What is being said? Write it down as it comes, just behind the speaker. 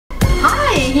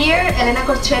Hi, here Elena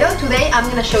Corchero. Today I'm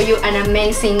gonna show you an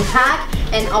amazing hack,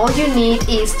 and all you need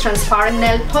is transparent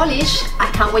nail polish. I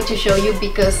can't wait to show you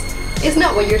because it's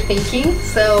not what you're thinking.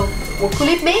 So what could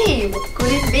it be? What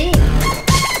could it be?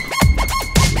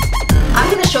 I'm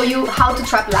gonna show you how to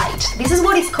trap light. This is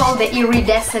what is called the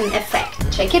iridescent effect.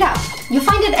 Check it out. You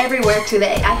find it everywhere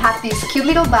today. I have this cute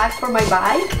little bag for my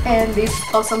bike and these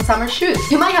awesome summer shoes.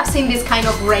 You might have seen this kind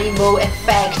of rainbow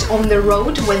effect on the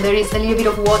road when there is a little bit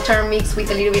of water mixed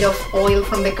with a little bit of oil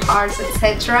from the cars,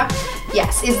 etc.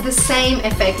 Yes, it's the same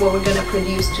effect what we're gonna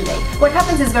produce today. What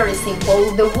happens is very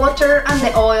simple. The water and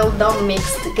the oil don't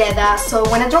mix together, so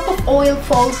when a drop of oil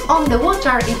falls on the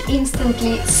water, it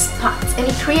instantly sputs and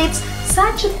it creates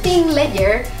such a thin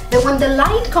layer that when the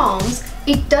light comes,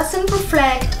 it doesn't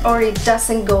reflect or it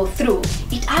doesn't go through.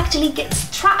 It actually gets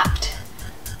trapped.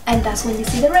 And that's when you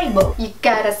see the rainbow. You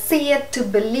gotta see it to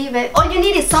believe it. All you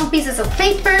need is some pieces of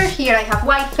paper. Here I have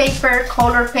white paper,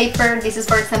 color paper. This is,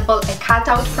 for example, a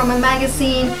cutout from a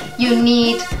magazine. You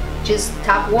need just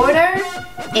tap water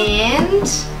and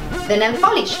the nail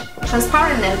polish,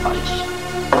 transparent nail polish.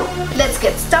 Let's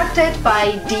get started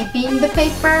by dipping the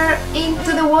paper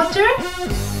into the water.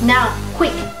 Now,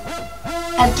 quick,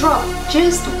 a drop,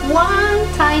 just one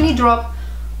tiny drop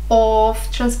of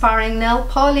transparent nail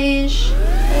polish.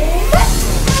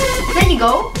 There you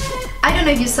go. I don't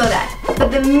know if you saw that,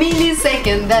 but the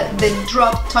millisecond that the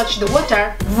drop touched the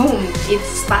water, boom, it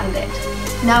expanded.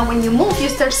 Now when you move, you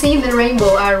start seeing the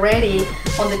rainbow already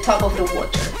on the top of the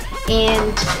water.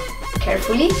 And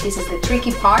carefully, this is the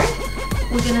tricky part,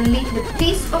 we're gonna lift the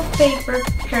piece of paper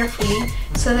carefully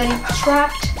so that it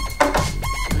trapped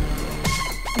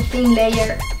the thin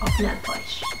layer of nail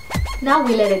polish. Now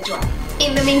we let it dry.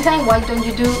 In the meantime, why don't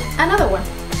you do another one?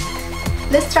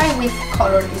 Let's try with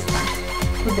color this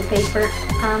time. Put the paper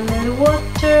under the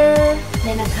water,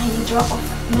 then a tiny drop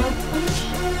of nail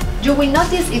polish. You will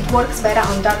notice it works better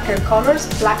on darker colors.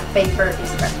 Black paper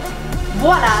is better.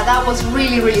 Voila! That was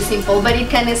really simple, but it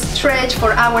can stretch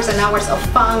for hours and hours of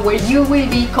fun where you will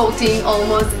be coating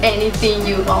almost anything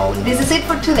you own. This is it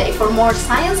for today. For more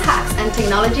science hacks and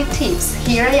technology tips,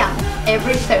 here I am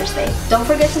every Thursday. Don't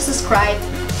forget to subscribe,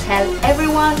 tell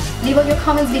everyone, leave all your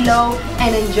comments below,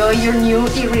 and enjoy your new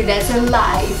iridescent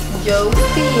life.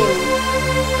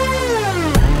 YoSTEAM!